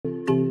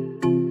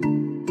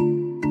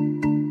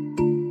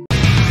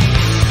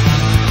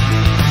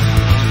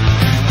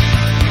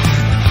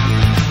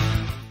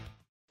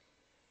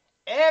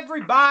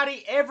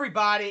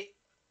Everybody,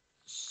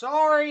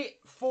 sorry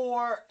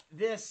for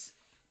this.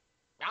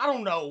 I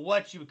don't know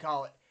what you would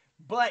call it,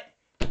 but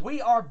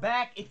we are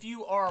back. If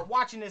you are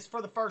watching this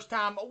for the first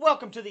time,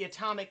 welcome to the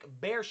Atomic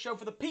Bear Show.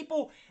 For the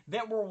people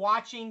that were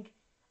watching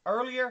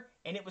earlier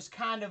and it was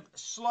kind of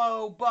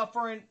slow,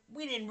 buffering,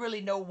 we didn't really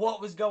know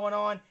what was going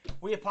on.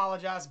 We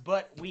apologize,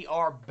 but we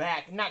are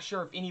back. Not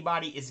sure if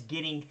anybody is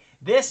getting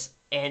this,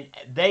 and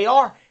they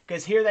are,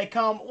 because here they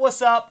come.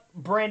 What's up,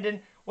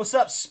 Brendan? What's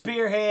up,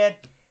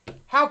 Spearhead?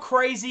 How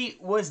crazy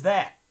was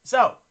that?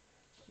 So,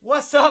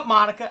 what's up,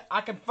 Monica?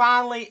 I can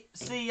finally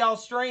see y'all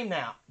stream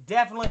now.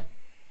 Definitely.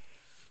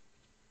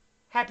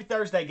 Happy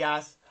Thursday,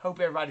 guys.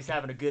 Hope everybody's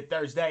having a good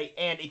Thursday.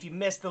 And if you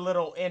missed the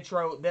little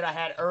intro that I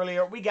had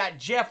earlier, we got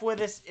Jeff with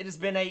us. It has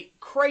been a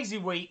crazy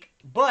week,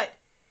 but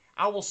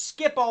I will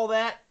skip all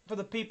that for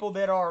the people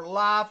that are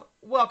live.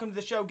 Welcome to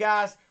the show,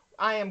 guys.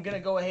 I am going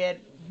to go ahead,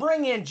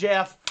 bring in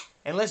Jeff,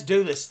 and let's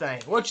do this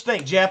thing. What you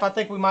think, Jeff? I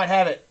think we might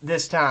have it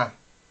this time.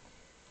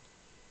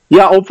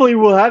 Yeah, hopefully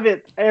we'll have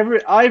it.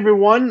 Hi,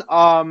 everyone.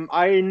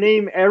 I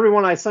name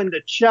everyone I send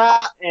the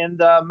chat, and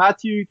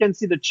Matthew, you can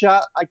see the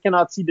chat. I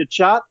cannot see the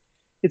chat.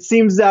 It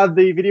seems that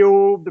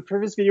the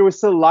previous video is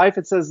still live.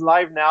 It says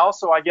live now,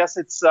 so I guess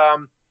it's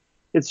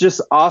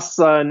just us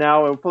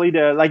now. Hopefully,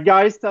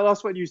 guys, tell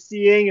us what you're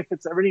seeing, if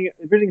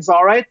everything's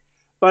all right.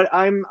 But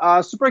I'm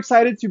super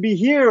excited to be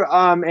here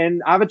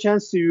and have a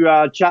chance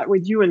to chat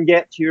with you and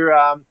get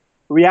your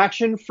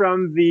reaction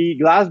from the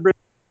glass break.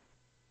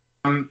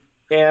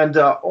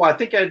 I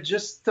think I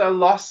just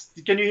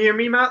lost. Can you hear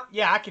me, Matt?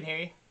 Yeah, I can hear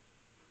you.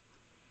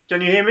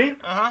 Can you hear me?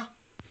 Uh-huh.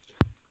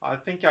 I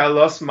think I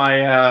lost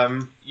my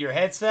your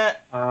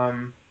headset.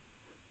 My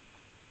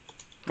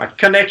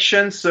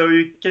connection. So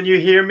can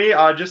you hear me?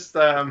 Yeah,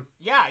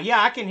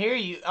 I can hear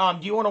you.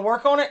 Do you want to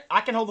work on it?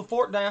 I can hold the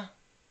fort down.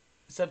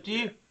 It's up to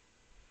you.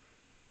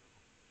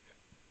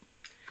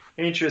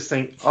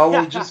 Interesting. I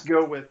will just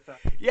go with.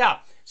 Yeah.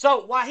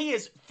 So while he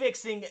is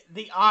fixing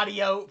the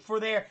audio for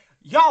there,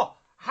 y'all.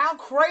 How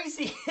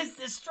crazy is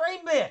this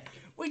stream been?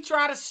 We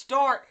try to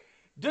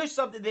do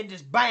something, then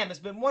just bam. It's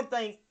been one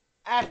thing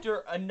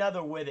after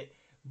another with it.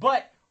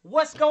 But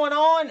what's going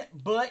on,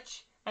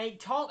 Butch? I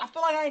feel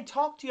like I ain't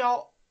talked to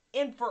y'all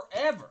in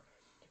forever.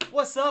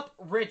 What's up,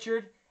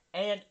 Richard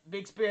and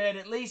Big Spearhead?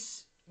 At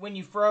least when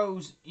you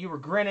froze, you were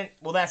grinning.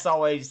 Well, that's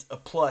always a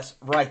plus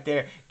right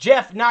there.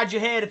 Jeff, nod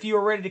your head if you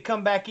were ready to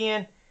come back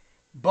in.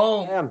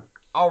 Boom. Damn.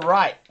 All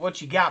right.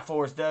 What you got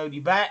for us, dude?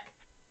 You back?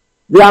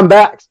 Yeah, I'm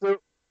back. So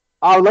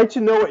I would like to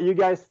know what you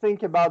guys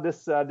think about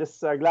this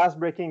glass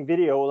breaking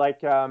video.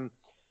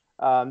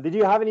 Did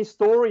you have any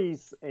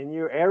stories in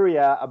your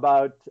area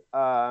about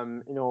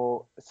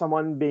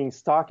someone being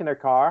stuck in a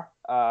car?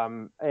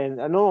 And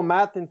I know,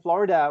 Matt, in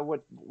Florida,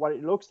 what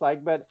it looks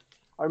like, but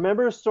I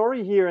remember a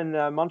story here in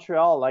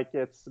Montreal. Like,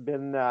 it's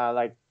been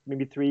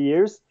maybe 3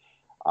 years.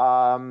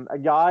 A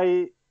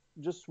guy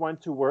just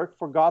went to work,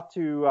 forgot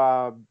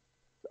to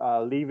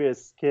leave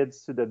his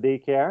kids to the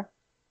daycare,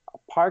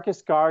 parked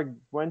his car,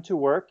 went to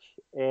work,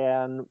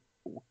 and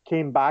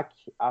came back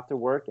after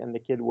work, and the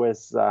kid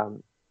was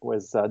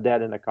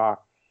dead in the car.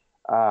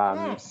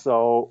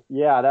 So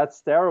yeah,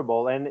 that's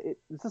terrible. And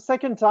it's the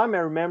second time I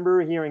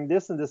remember hearing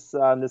this in this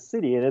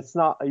city, and it's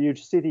not a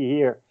huge city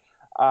here.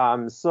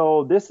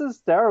 So this is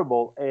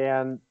terrible.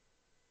 And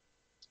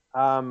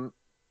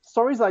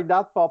stories like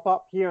that pop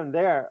up here and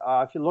there.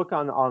 If you look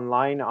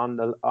online on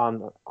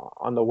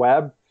the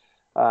web.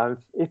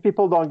 If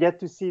people don't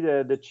get to see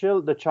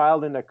the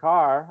child in the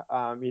car,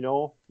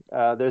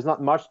 there's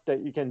not much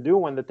that you can do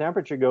when the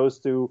temperature goes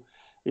to,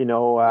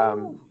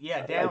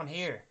 down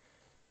here.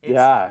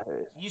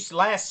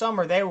 Last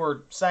summer they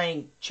were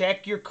saying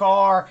check your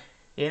car,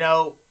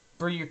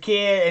 for your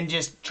kid, and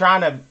just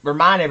trying to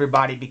remind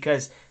everybody,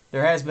 because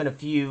there has been a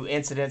few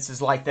incidences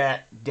like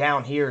that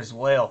down here as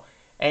well,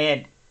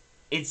 and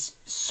it's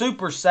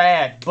super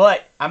sad.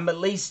 But I'm at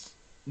least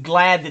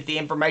glad that the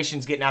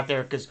information's getting out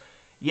there, because.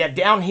 Yeah,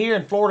 down here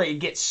in Florida, it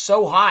gets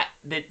so hot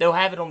that they'll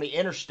have it on the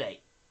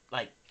interstate.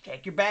 Like,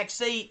 check your back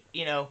seat,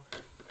 and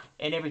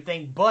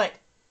everything. But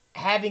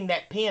having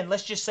that pin,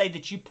 let's just say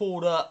that you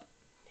pulled up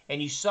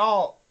and you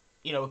saw,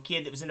 a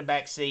kid that was in the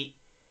back seat.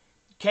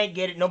 You can't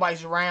get it.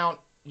 Nobody's around.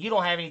 You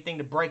don't have anything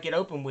to break it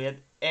open with.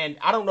 And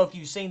I don't know if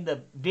you've seen the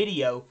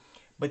video,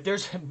 but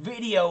there's a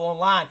video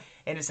online,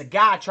 and it's a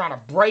guy trying to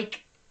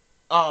break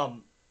a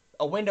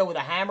window with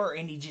a hammer,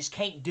 and he just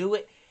can't do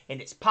it. And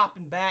it's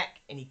popping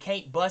back, and he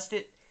can't bust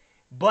it.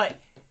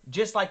 But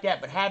just like that,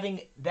 but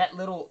having that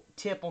little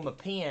tip on the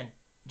pin,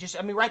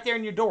 right there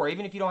in your door,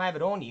 even if you don't have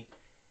it on you,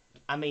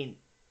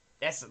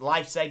 that's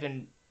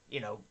life-saving,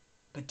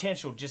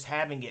 potential just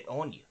having it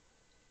on you.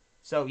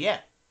 So, yeah,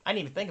 I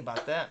didn't even think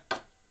about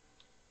that.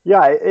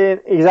 Yeah,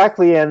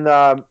 exactly. And,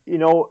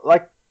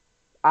 like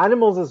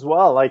animals as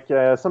well. Like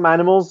some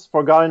animals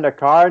forgot in the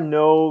car,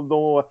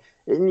 no.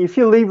 And if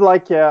you leave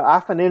like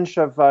half an inch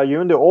of you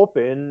in the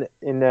open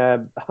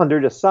under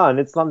the sun,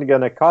 it's not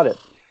going to cut it.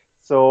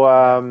 So,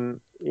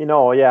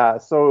 yeah.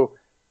 So,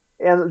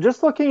 and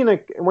just looking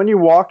when you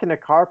walk in a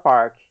car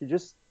park, you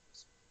just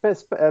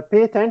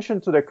pay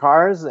attention to the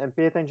cars and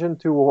pay attention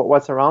to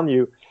what's around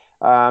you.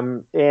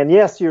 And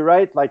yes, you're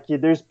right. Like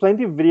there's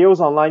plenty of videos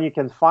online you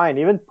can find,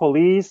 even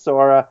police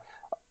or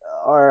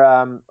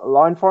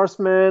law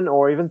enforcement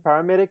or even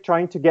paramedic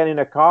trying to get in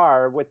a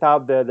car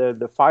without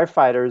the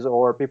firefighters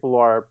or people who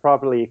are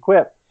properly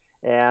equipped.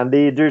 And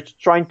they're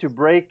trying to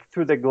break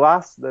through the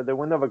glass, the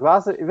window of a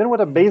glass, even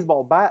with a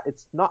baseball bat.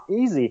 It's not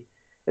easy.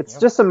 It's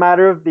Yep. just a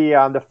matter of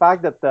the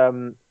fact that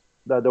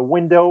the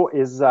window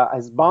is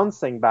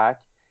bouncing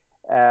back.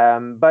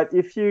 But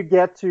if you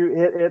get to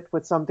hit it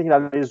with something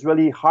that is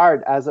really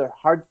hard, as a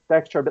hard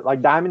texture, a bit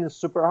like diamond is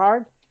super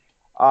hard,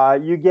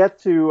 you get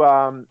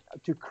to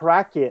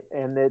crack it,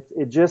 and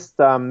it just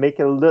make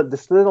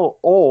this little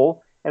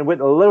hole, and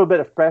with a little bit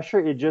of pressure,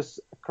 it just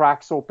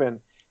cracks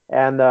open,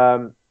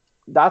 and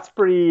that's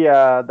pretty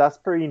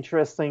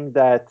interesting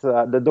that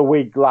the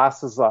way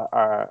glasses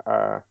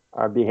are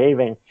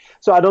behaving.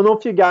 So I don't know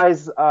if you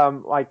guys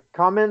like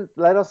comment.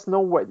 Let us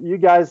know what you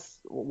guys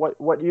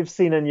what you've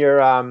seen in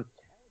your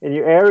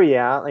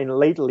area and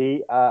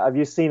lately. Have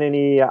you seen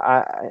any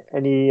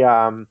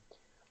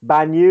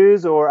bad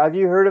news, or have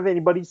you heard of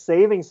anybody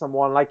saving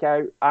someone? Like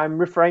I'm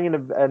referring in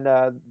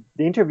the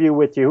interview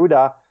with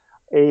Yehuda,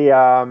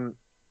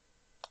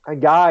 a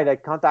guy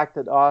that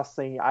contacted us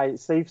saying I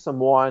saved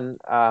someone,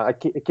 a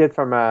kid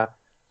from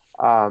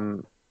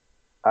um,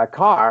 a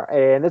car,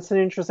 and it's an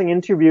interesting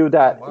interview Oh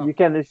that wow. you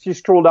can, if you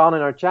scroll down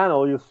in our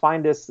channel, you'll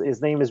find this.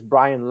 His name is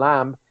Brian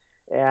Lamb,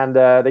 and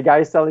the guy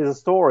is telling his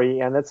story,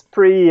 and it's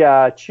pretty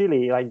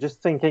chilly. Like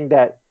just thinking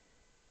that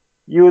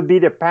you would be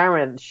the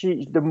parent.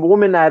 The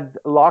woman had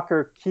locked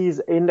her keys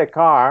in the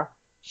car.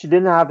 She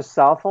didn't have a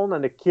cell phone,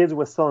 and the kids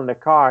were still in the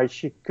car.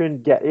 She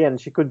couldn't get in.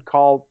 She could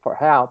call for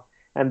help.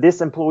 And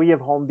this employee of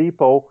Home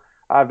Depot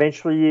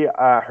eventually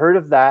heard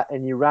of that,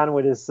 and he ran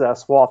with his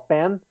SWAT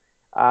pen.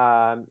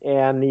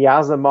 And he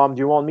asked the mom,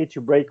 "Do you want me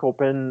to break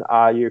open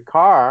your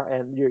car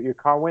and your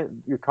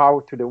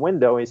car to the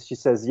window?" And she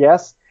says,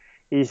 "Yes."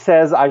 He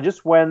says, "I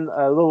just went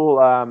a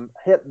little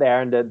hit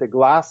there, and the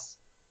glass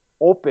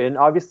open.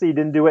 Obviously, he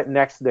didn't do it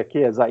next to the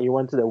kids. Like he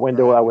went to the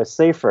window Right. that was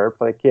safer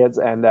for the kids,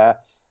 and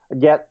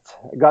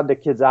got the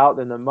kids out.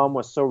 And the mom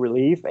was so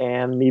relieved.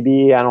 And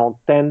maybe I don't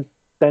know,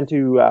 10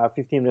 to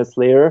 15 minutes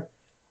later,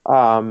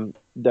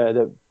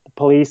 the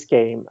police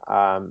came.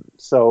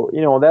 So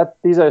that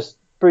these are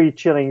pretty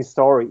chilling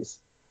stories.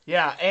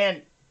 Yeah,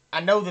 and I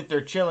know that they're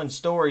chilling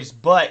stories,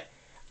 but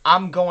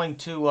I'm going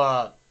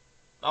to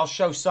I'll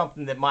show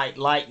something that might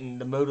lighten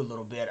the mood a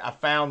little bit. I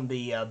found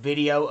the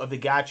video of the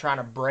guy trying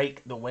to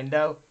break the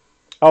window.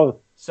 Oh,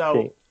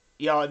 So,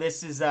 okay.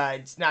 this is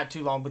it's not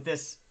too long, but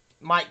this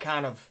might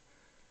kind of,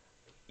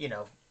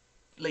 at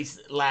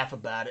least laugh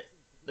about it.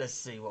 Let's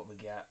see what we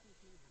got.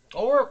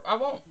 Or I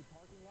won't.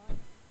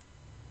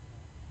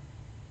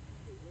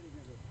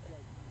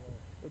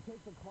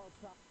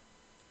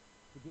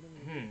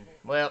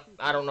 Well,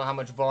 I don't know how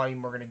much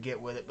volume we're going to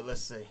get with it, but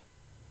let's see.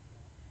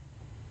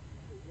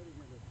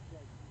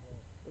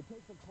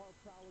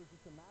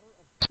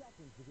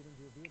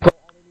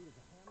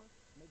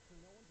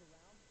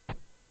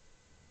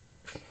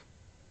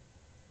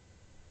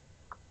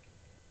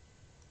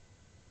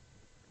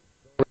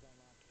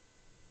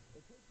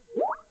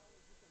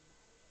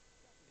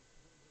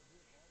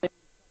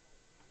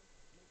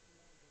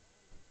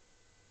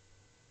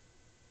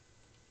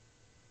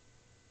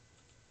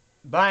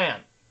 Bam.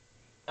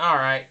 All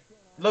right.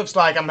 Looks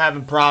like I'm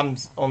having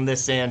problems on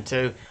this end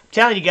too. I'm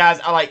telling you guys,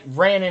 I like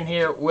ran in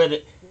here with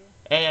it,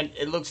 and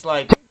it looks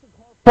like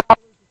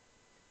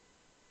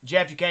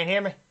Jeff. You can't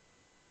hear me.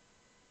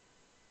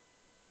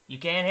 You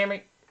can hear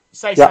me.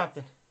 Say Yeah,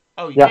 something.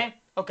 Oh, you yeah, can.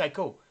 Okay,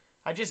 cool.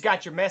 I just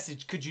got your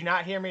message. Could you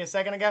not hear me a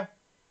second ago?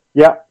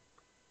 yeah.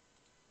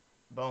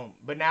 Boom.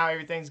 But now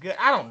everything's good.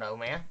 I don't know,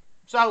 man.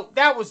 So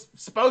that was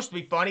supposed to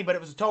be funny, but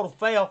it was a total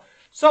fail.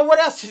 So what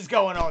else is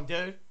going on,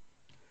 dude?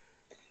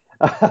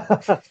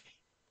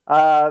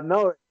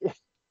 No,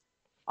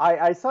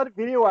 I saw the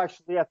video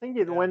actually. I think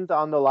it Yeah. went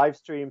on the live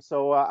stream,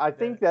 so I Did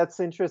think it?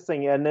 that's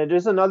interesting. And then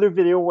there's another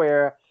video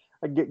where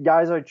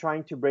guys are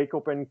trying to break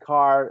open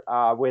car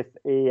with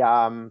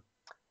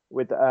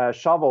a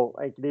shovel.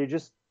 Like they're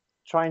just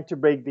trying to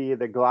break the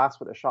glass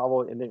with a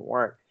shovel. It didn't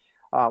work.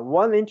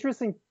 One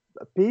interesting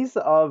piece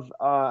of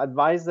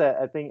advice that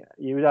I think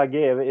Yuda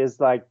gave is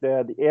like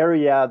the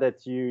area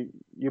that you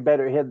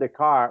better hit the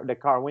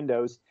car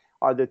windows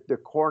are the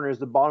corners,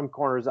 the bottom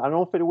corners. I don't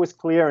know if it was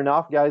clear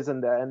enough, guys,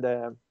 in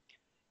the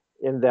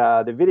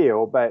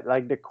video, but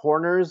like the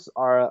corners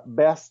are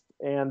best,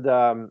 and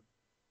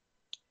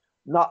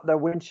not the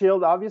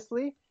windshield,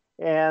 obviously.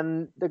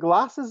 And the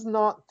glass is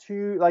not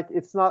too, like,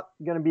 it's not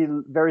going to be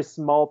a very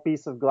small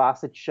piece of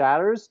glass. It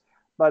shatters,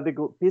 but the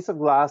piece of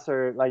glass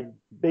are like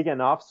big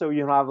enough so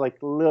you don't have like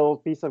little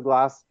piece of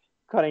glass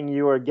cutting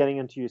you or getting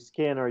into your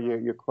skin or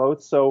your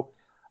clothes. So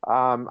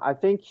I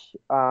think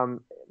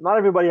not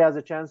everybody has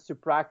a chance to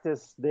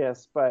practice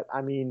this, but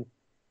I mean,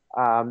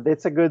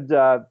 it's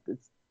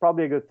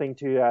probably a good thing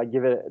to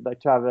give it,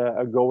 like, to have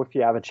a go if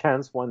you have a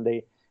chance one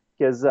day,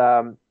 because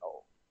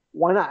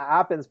when that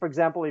happens, for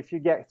example, if you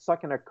get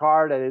stuck in a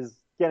car that is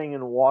getting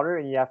in water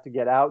and you have to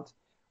get out,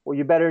 well,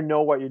 you better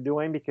know what you're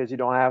doing because you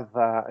don't have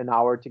an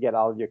hour to get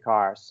out of your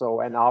car. So,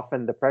 and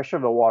often the pressure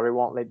of the water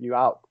won't let you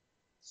out.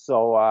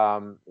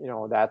 So,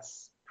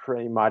 that's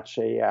pretty much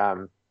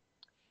a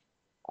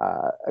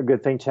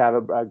good thing to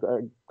have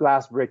a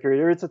glass breaker.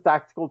 Either it's a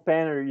tactical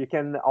pen, or you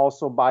can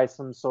also buy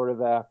some sort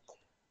of a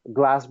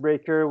glass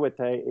breaker with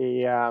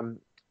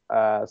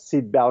a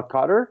seat belt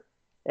cutter.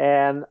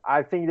 And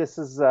I think this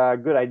is a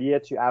good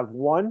idea to have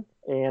one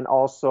and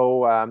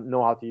also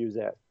know how to use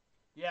it.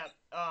 Yeah,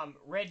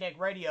 Redneck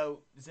Radio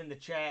is in the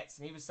chats,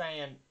 and he was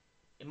saying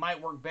it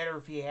might work better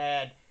if he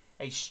had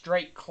a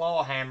straight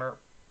claw hammer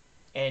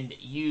and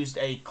used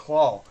a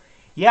claw.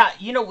 Yeah,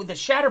 with the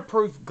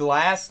shatterproof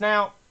glass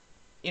now,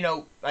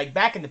 like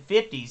back in the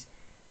 50s,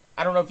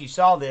 I don't know if you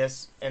saw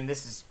this, and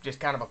this is just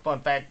kind of a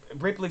fun fact.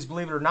 Ripley's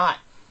Believe It or Not,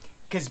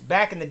 because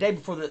back in the day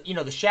before the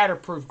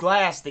shatterproof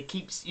glass that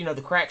keeps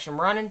the cracks from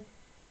running,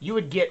 you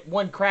would get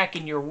one crack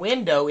in your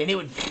window and it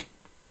would,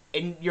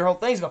 and your whole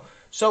thing's gone.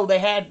 So they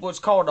had what's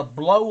called a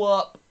blow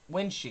up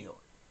windshield,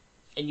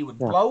 and you would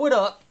Yeah. blow it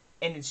up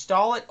and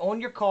install it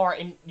on your car,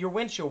 and your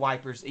windshield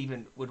wipers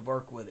even would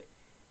work with it,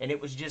 and it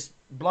was just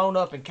blown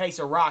up in case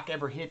a rock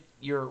ever hit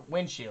your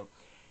windshield.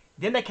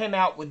 Then they came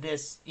out with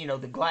this,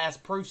 the glass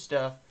proof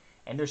stuff,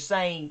 and they're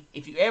saying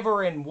if you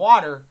ever in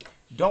water,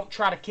 don't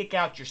try to kick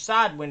out your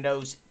side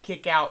windows,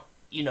 kick out,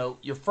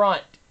 your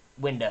front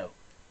window.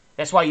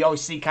 That's why you always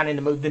see kind of in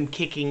the movie them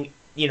kicking,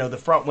 the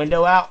front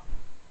window out.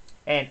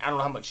 And I don't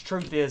know how much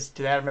truth is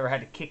to that. I've never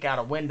had to kick out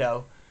a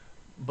window,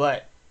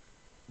 but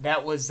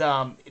that was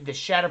the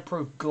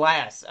shatterproof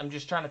glass. I'm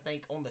just trying to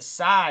think on the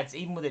sides,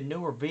 even with the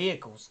newer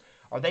vehicles,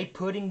 are they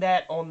putting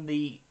that on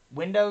the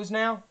windows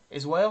now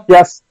as well?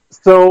 Yes.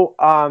 So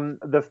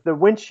the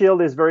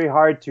windshield is very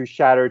hard to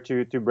shatter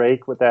to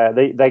break with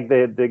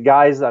the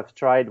guys I've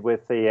tried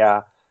with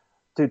the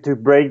to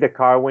break the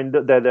car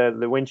window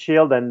the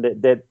windshield, and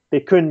they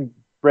couldn't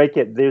break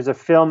it. There's a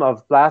film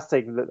of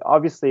plastic that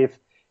obviously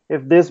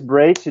if this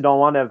breaks, you don't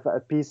want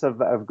a piece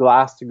of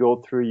glass to go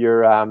through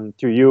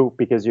through you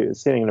because you're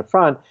sitting in the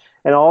front.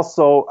 And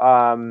also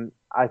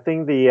I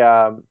think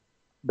the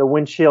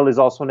windshield is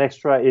also an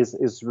extra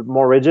is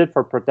more rigid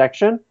for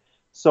protection.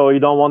 So you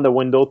don't want the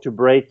window to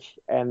break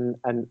and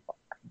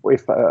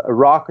if a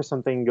rock or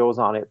something goes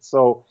on it.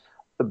 So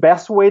the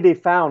best way they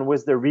found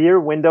was the rear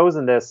windows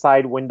and the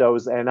side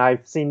windows. And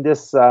I've seen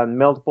this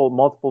multiple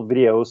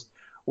videos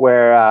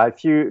where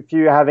if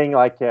you're having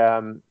like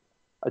a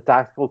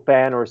tactical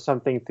pen or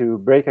something to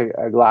break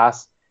a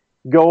glass,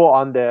 go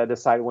on the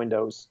side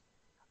windows.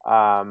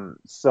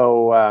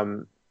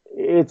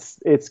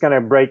 It's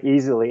gonna break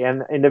easily.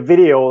 And in the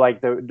video,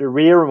 like the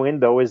rear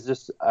window is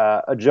just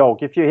a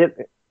joke. If you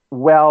hit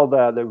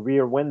the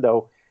rear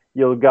window,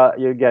 you're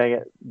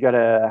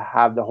gonna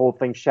have the whole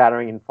thing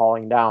shattering and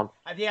falling down.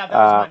 Yeah, that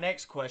was my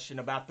next question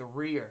about the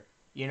rear.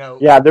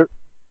 Yeah,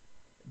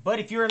 But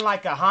if you're in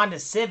like a Honda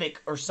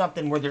Civic or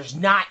something where there's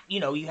not,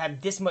 you have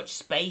this much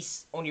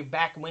space on your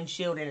back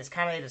windshield and it's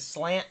kind of at a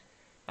slant.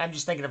 I'm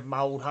just thinking of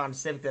my old Honda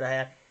Civic that I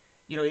had.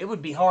 It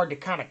would be hard to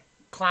kind of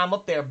climb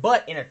up there.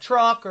 But in a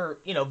truck or,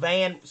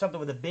 van, something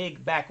with a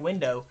big back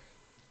window,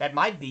 that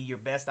might be your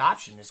best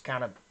option is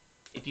kind of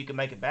if you can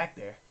make it back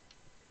there.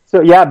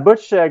 So yeah,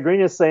 Butch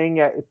Green is saying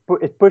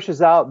it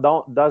pushes out,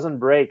 doesn't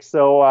break.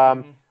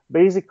 So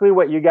basically,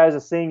 what you guys are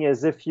saying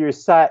is if you're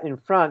sat in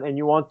front and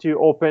you want to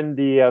open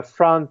the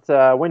front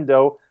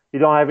window, you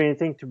don't have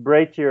anything to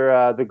break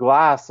the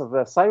glass of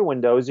the side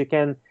windows. You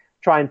can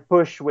try and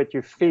push with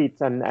your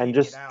feet and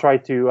just try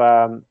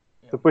to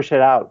push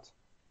it out.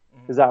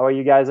 Is that what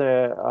you guys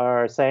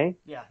are saying?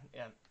 Yeah,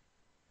 yeah.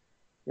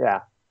 Yeah.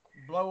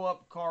 Blow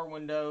up car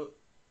window.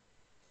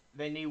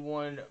 They need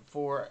one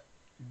for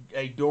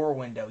a door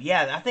window.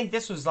 Yeah, I think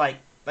this was like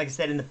I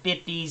said, in the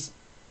 50s,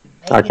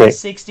 maybe the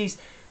 60s.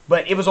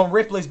 But it was on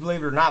Ripley's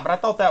Believe It or Not. But I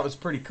thought that was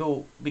pretty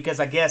cool because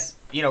I guess,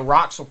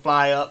 rocks will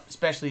fly up,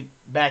 especially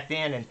back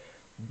then, and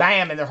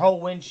bam, and their whole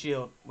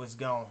windshield was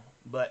gone.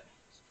 But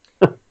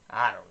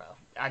I don't know.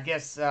 I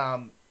guess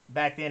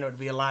back then it would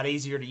be a lot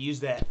easier to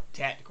use that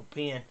tactical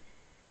pen.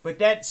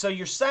 But so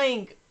you're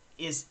saying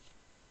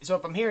so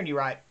if I'm hearing you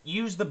right,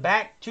 use the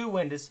back two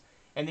windows,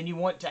 and then you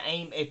want to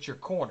aim at your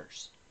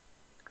corners.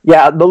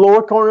 Yeah, the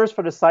lower corners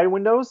for the side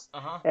windows,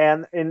 Uh-huh.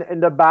 and in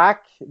the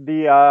back,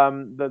 the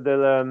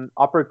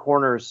upper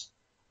corners,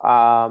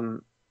 because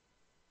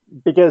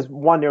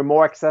one, they're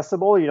more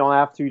accessible. You don't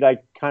have to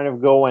like kind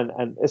of go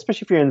and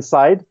especially if you're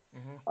inside,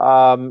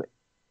 the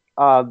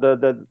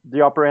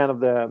upper end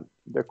of the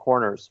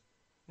corners.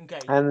 Okay.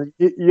 And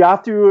you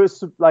have to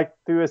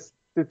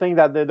to think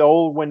that the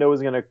whole window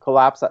is gonna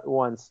collapse at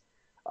once.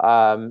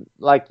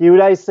 Like you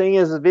guys saying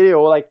in this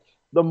video, like.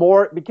 The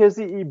more, because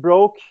he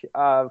broke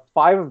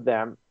 5 of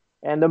them,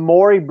 and the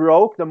more he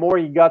broke, the more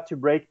he got to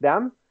break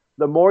them,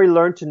 the more he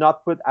learned to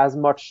not put as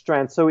much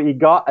strength. So he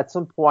got, at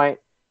some point,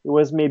 it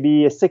was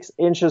maybe 6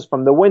 inches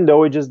from the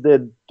window, he just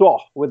did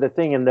with the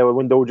thing, and the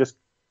window just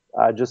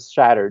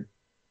shattered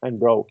and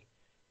broke.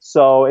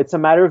 So it's a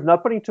matter of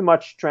not putting too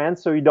much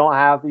strength, so you don't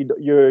have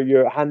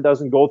your hand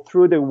doesn't go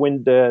through the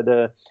wind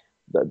the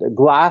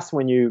glass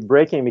when you're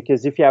braking,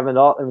 because if you have an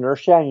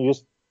inertia and you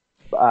just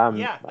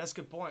Yeah, that's a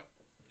good point.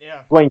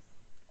 Yeah. going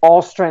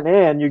all strength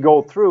in, you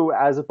go through,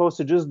 as opposed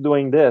to just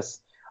doing this.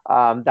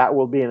 That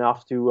will be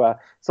enough to.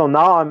 So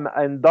now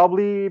I'm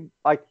doubly,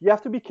 like, you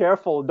have to be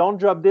careful. Don't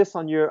drop this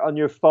on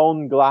your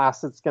phone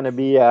glass. It's gonna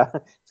be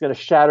it's gonna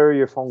shatter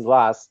your phone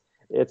glass.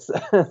 It's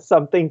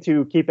something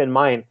to keep in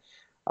mind.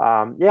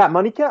 Yeah,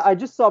 Monica. I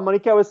just saw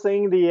Monica was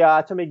saying the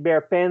Atomic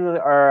Bear pen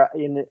are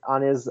in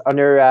on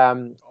her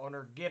On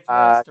her gift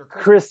list or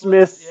Christmas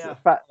list. Christmas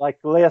Yeah. like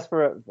list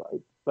for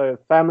the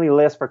family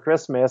list for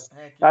Christmas.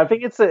 Heck yeah. I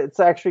think it's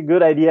actually a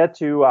good idea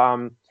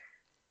to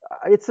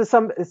it's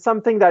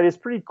something that is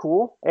pretty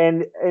cool,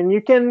 and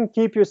you can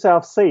keep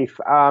yourself safe.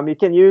 You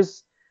can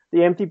use the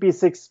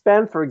MTP6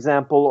 pen, for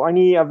example, or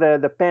any of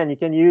the pen. You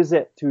can use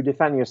it to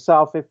defend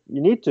yourself if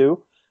you need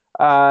to.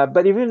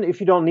 But even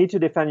if you don't need to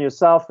defend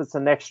yourself, it's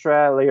an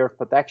extra layer of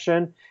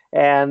protection.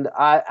 And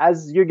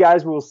as you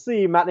guys will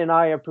see, Matt and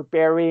I are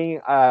preparing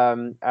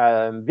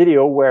a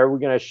video where we're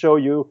going to show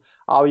you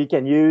how you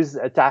can use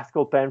a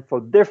tactical pen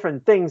for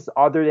different things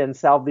other than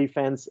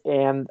self-defense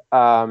and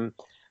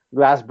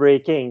glass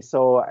breaking.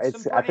 So I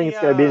think it's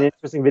going to be an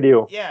interesting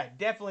video. Yeah, it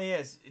definitely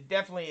is. It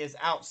definitely is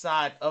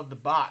outside of the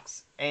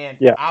box. And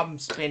Yeah. I'm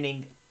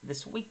spending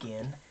this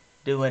weekend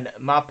doing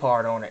my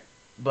part on it.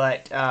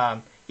 But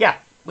yeah,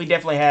 we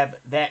definitely have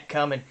that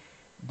coming.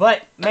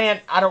 But man,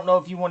 I don't know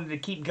if you wanted to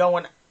keep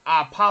going.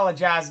 I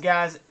apologize,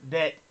 guys,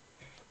 that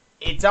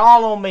it's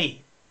all on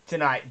me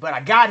tonight. But I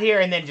got here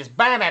and then just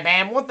bam, bam,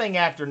 bam, one thing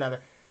after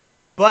another.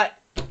 But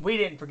we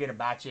didn't forget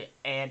about you,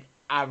 and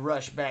I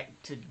rushed back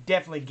to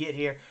definitely get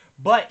here.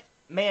 But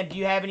man, do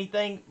you have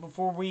anything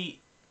before we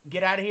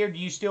get out of here? Do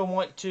you still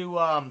want to?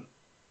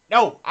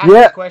 No, I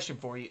have a question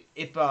for you.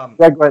 If Yeah,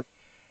 go ahead.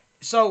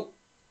 So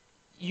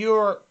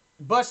you're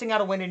busting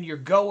out a window and you're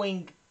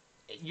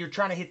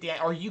trying to hit the.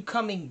 Are you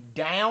coming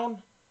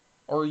down,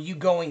 or are you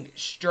going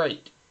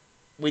straight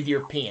with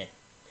your pen?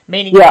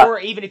 Meaning, or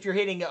even if you're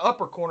hitting the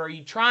upper corner, are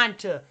you trying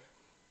to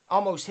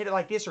almost hit it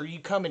like this, or are you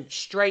coming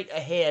straight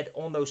ahead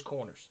on those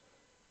corners?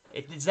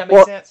 Does that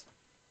make sense?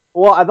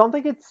 Well, I don't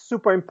think it's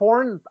super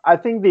important. I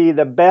think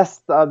the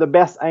best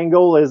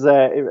angle is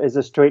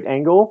a straight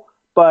angle.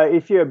 But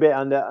if you're a bit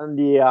on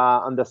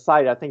the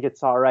side, I think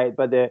it's all right.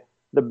 But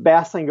the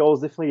best angle is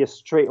definitely a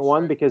straight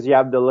one, because you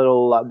have the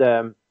little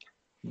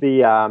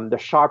the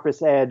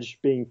sharpest edge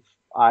being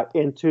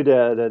into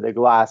the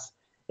glass.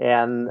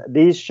 And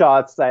these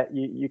shots that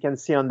you can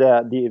see on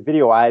the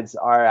video ads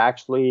are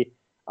actually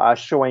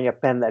showing a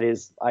pen that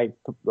is like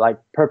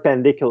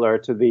perpendicular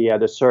to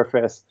the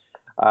surface.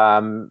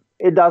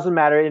 It doesn't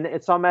matter. And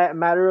it's a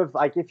matter of,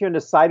 like, if you're in the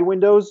side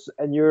windows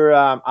and you're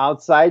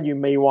outside, you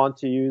may want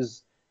to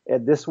use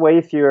it this way.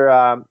 If you're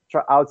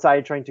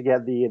outside trying to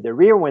get the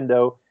rear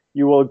window,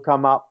 you will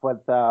come up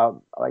with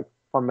like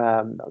from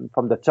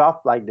the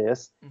top like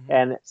this,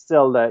 and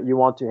still you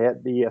want to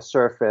hit the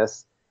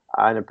surface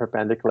in a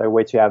perpendicular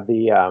way to have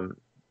the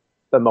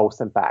most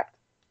impact.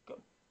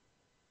 Cool.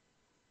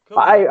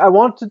 I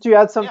wanted to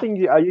add something.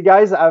 Yeah. You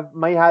guys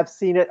might have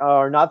seen it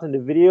or not in the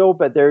video,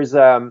 but there's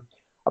a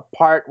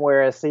part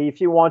where, say, if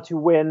you want to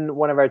win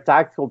one of our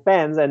tactical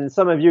pens, and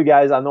some of you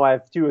guys, I know I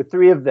have 2 or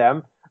 3 of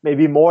them,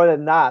 maybe more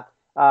than that,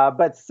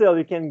 but still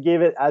you can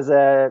give it as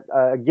a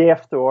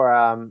gift, or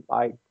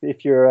like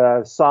if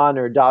your son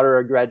or daughter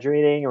are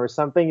graduating or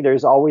something,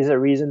 there's always a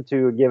reason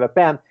to give a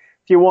pen.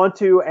 If you want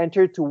to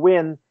enter to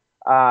win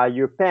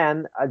your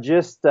pen,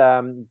 just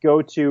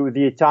go to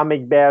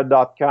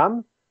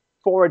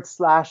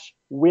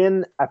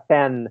theatomicbear.com/win a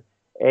pen.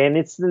 And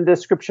it's in the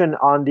description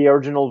on the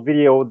original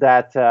video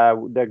that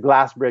the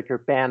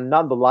glassbreaker pen,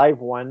 not the live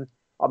one,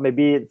 or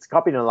maybe it's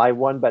copied on the live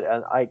one, but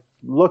I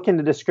look in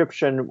the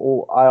description.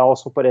 I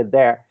also put it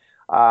there,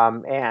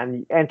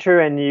 and enter,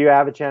 and you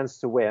have a chance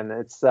to win.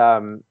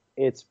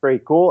 It's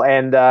pretty cool.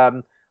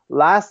 And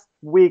last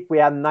week we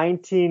had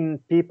 19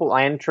 people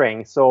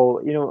entering,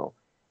 so you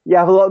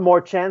have a lot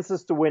more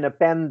chances to win a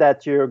pen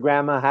that your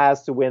grandma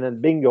has to win in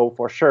bingo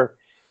for sure.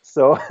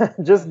 So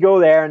just go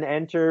there and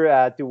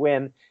enter to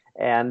win.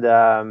 And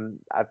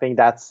I think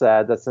that's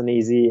an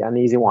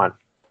easy one.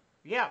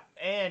 Yeah,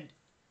 and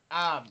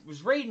I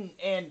was reading,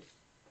 and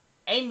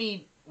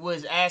Amy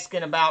was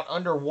asking about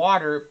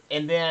underwater,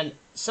 and then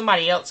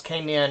somebody else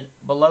came in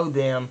below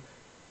them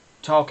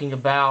talking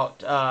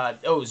about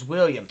it was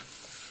William.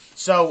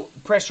 So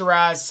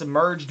pressurized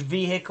submerged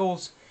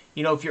vehicles.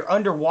 If you're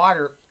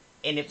underwater,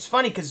 and it's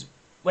funny because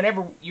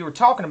whenever you were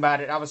talking about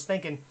it, I was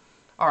thinking,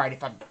 all right,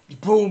 if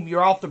boom,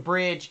 you're off the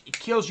bridge, it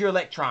kills your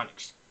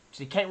electronics.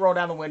 So you can't roll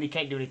down the window, you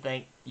can't do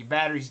anything. Your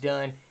battery's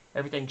done,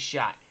 everything's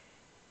shot.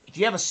 If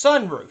you have a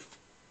sunroof,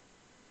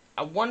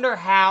 I wonder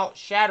how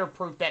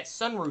shatterproof that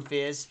sunroof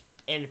is,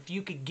 and if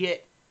you could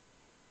get...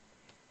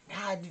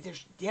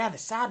 the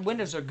side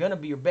windows are going to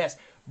be your best.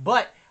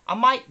 But I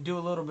might do a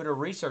little bit of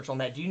research on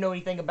that. Do you know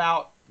anything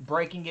about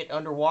breaking it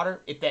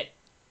underwater, if that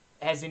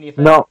has any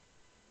effect? No.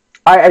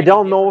 I Any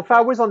don't know different if I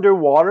effect? was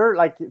underwater,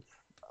 like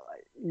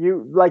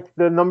you like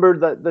the number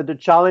the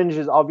challenge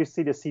is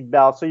obviously the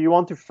seatbelt. So you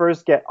want to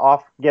first get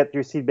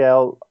your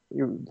seatbelt,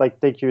 you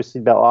like take your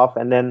seatbelt off,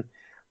 and then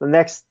the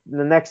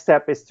next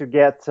step is to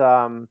get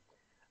um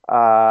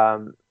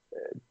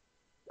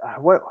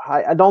what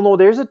I don't know.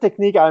 There's a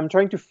technique I'm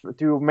trying to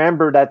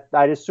remember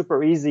that is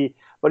super easy,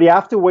 but you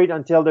have to wait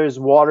until there's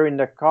water in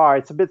the car.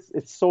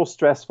 It's so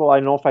stressful. I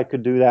don't know if I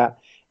could do that,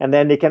 and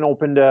then they can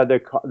open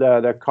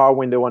the car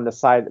window on the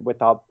side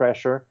without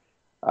pressure.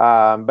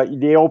 But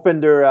they open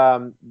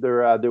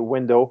their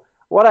window.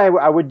 What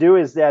I would do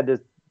is that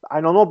I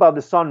don't know about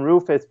the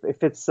sunroof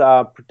if it's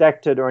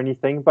protected or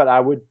anything, but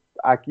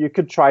you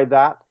could try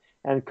that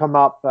and come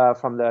up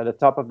from the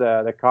top of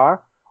the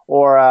car,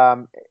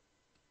 or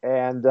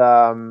and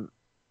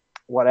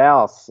what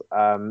else?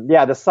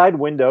 Yeah, the side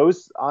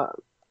windows.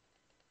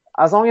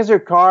 As long as your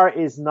car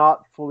is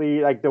not fully,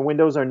 like the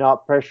windows are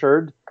not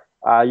pressured,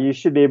 you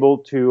should be able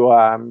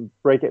to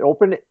break it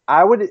open.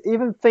 I would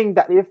even think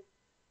that if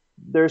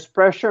there's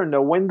pressure in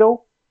the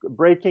window,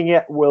 breaking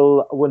it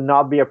will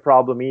not be a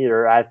problem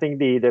either. I think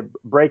the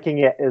breaking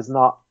it is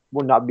not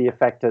will not be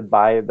affected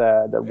by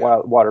the Yeah.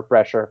 water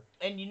pressure.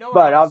 And you know what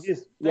I But was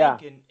obviously, yeah,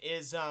 thinking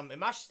is,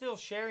 am I still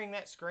sharing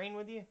that screen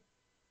with you?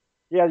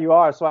 yeah, you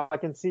are. So I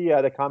can see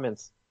the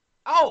comments.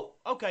 Oh,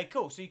 okay,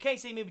 cool. So you can't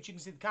see me, but you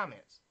can see the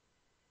comments.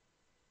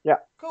 Yeah.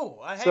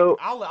 Cool. Heck, So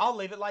I'll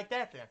leave it like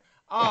that then.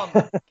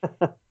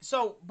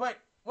 But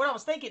what I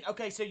was thinking,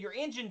 okay, so your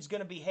engine's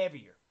gonna be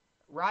heavier,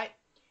 right?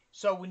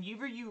 So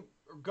whenever you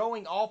are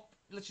going off,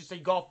 let's just say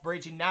Gulf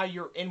Bridge, and now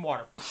you're in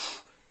water,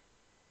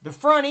 the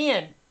front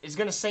end is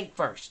gonna sink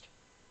first.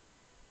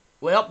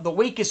 Well, the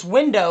weakest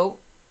window,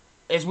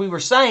 as we were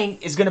saying,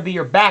 is gonna be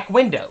your back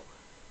window.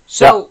 yeah,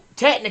 So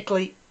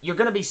technically, you're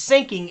gonna be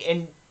sinking,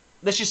 and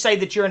let's just say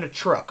that you're in a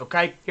truck.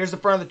 Okay, here's the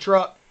front of the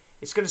truck.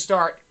 It's gonna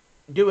start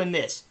doing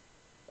this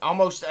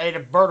almost at a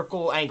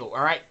vertical angle.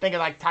 All right, think of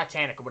like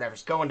Titanic or whatever.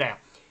 It's going down.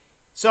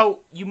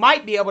 So you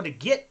might be able to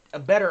get a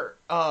better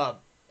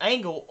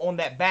angle on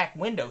that back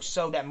window.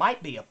 So that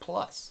might be a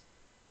plus.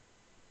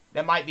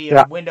 That might be a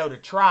yeah. window to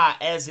try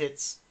as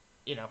it's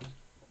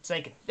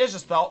sinking. There's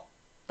just thought,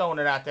 throwing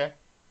it out there.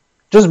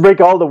 Just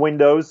break all the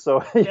windows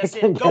so you That's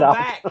can it. get Go out.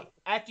 back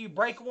after you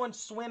break one,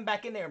 swim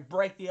back in there and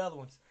break the other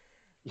ones.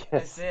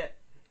 That's Yes.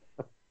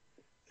 it,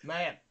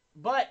 man.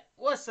 But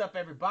what's up,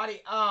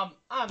 everybody? I'm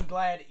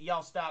glad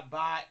y'all stopped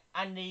by.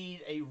 I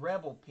need a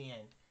rebel pen.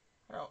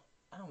 I don't,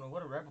 I don't know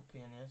what a rebel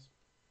pen is.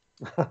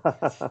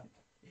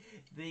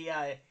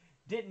 The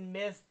didn't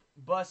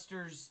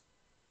Mythbusters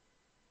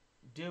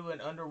do an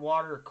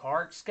underwater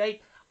car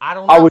escape? I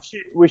don't Oh, know.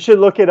 we should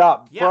look it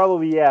up. Yeah,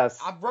 Probably yes.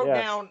 I wrote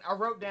Yes. down. I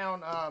wrote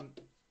down.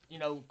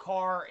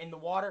 Car in the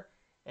water,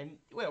 and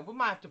well, we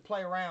might have to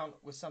play around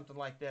with something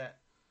like that.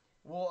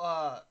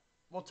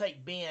 We'll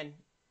take Ben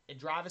and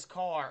drive his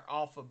car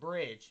off a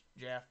bridge,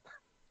 Jeff.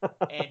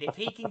 And if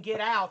he can get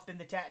out, then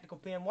the tactical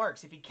pen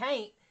works. If he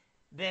can't,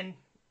 then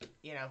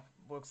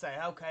we'll say,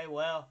 okay,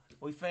 well,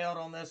 we failed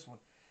on this one.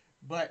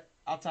 But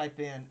I'll type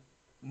in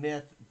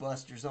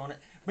Mythbusters on it.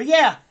 But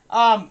yeah,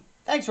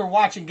 thanks for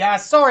watching,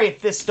 guys. Sorry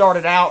if this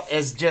started out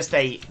as just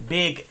a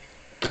big,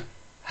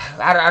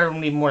 I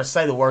don't even want to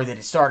say the word that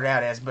it started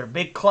out as, but a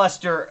big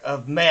cluster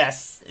of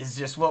mess is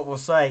just what we'll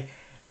say.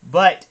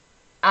 But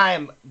I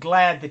am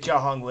glad that y'all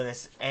hung with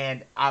us,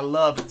 and I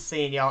love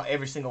seeing y'all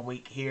every single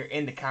week here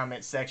in the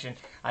comments section.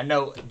 I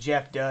know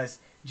Jeff does.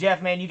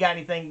 Jeff, man, you got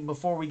anything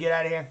before we get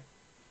out of here?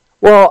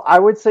 Well, I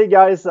would say,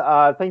 guys,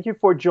 thank you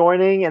for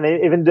joining. And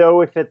even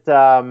though if it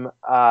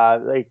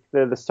like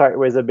the start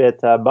was a bit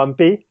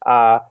bumpy,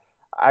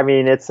 I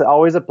mean, it's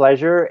always a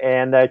pleasure.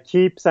 And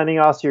keep sending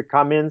us your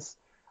comments.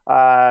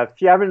 If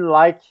you haven't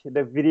liked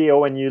the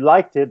video and you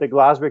liked it, the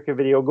Glassbreaker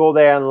video, go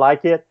there and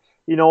like it.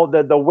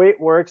 The way it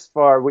works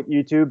with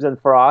YouTube's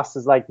and for us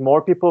is like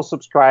more people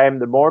subscribe,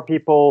 the more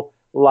people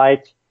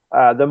like,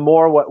 the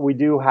more what we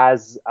do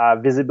has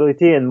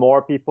visibility, and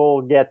more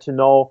people get to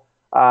know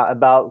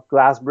about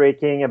glass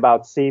breaking,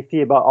 about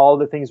safety, about all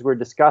the things we're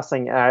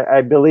discussing. And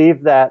I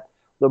believe that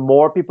the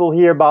more people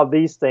hear about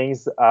these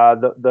things,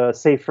 the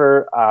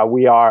safer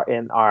we are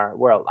in our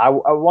world. I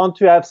want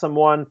to have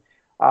someone,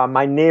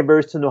 my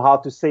neighbors, to know how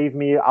to save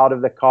me out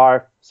of the car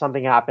if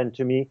something happened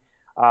to me.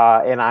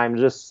 And I'm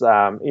just,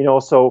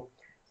 so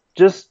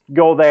just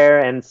go there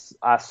and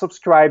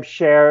subscribe,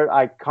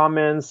 share,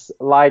 comments,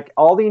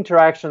 all the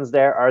interactions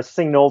there are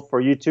signaled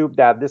for YouTube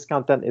that this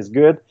content is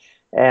good.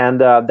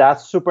 And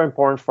that's super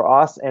important for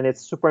us, and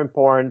it's super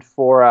important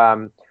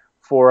for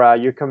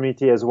your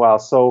community as well.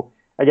 So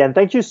again,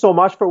 thank you so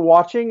much for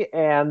watching,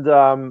 and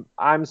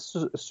I'm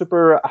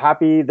super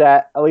happy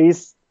that at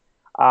least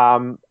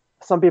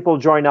some people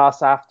joined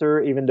us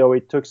after, even though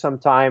it took some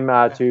time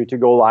to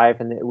go live,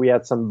 and we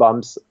had some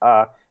bumps.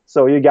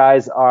 So you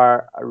guys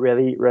are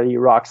really, really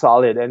rock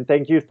solid, and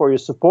thank you for your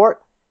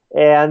support,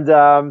 and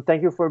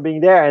thank you for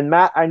being there. And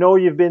Matt, I know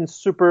you've been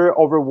super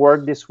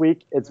overworked this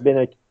week. It's been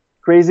a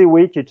crazy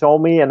week, you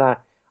told me, and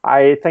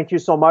I thank you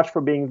so much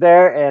for being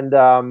there.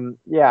 And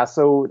yeah,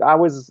 so that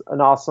was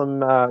an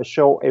awesome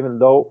show, even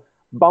though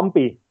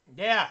bumpy.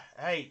 Yeah,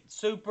 hey,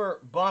 super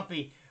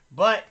bumpy,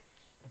 but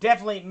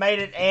definitely made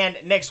it. And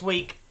next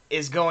week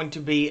is going to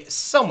be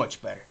so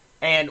much better.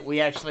 And we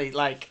actually,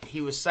 like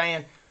he was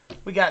saying,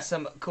 we got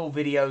some cool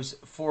videos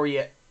for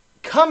you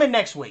coming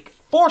next week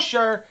for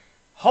sure.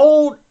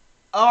 Hold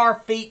our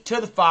feet to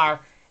the fire,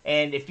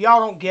 and if y'all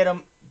don't get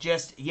them,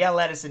 just yell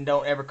at us and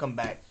don't ever come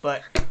back.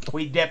 But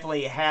we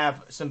definitely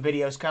have some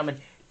videos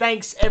coming.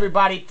 Thanks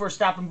everybody for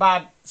stopping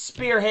by.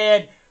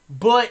 Spearhead,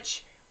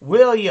 Butch,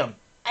 William,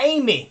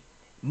 Amy,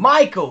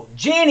 Michael,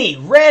 Jenny,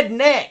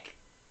 Redneck,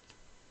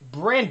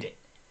 Brendan.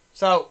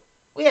 So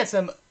we had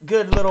some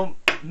good little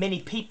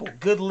mini people.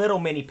 Good little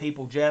mini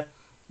people, Jeff.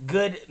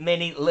 Good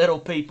many little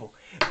people.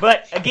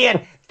 But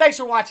again, thanks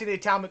for watching the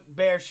Atomic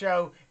Bear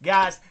Show,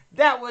 guys.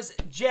 That was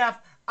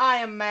Jeff. I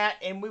am Matt,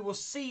 and we will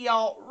see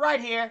y'all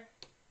right here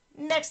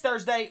next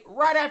Thursday,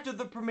 right after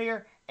the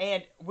premiere.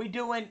 And we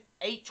doing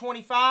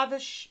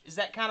 8:25ish. Is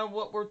that kind of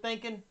what we're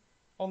thinking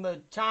on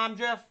the time,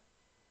 Jeff?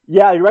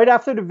 Yeah, right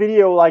after the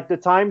video, like the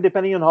time,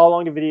 depending on how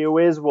long the video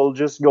is, we'll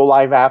just go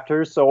live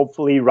after. So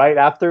hopefully right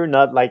after,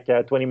 not like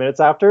 20 minutes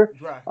after.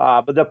 Right.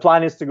 But the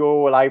plan is to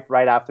go live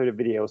right after the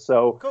video.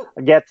 So cool.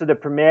 Get to the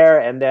premiere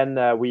and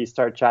then we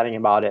start chatting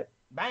about it.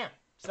 Bam.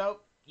 So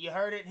you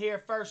heard it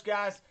here first,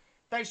 guys.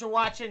 Thanks for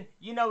watching.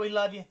 You know we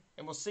love you,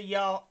 and we'll see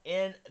y'all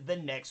in the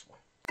next one.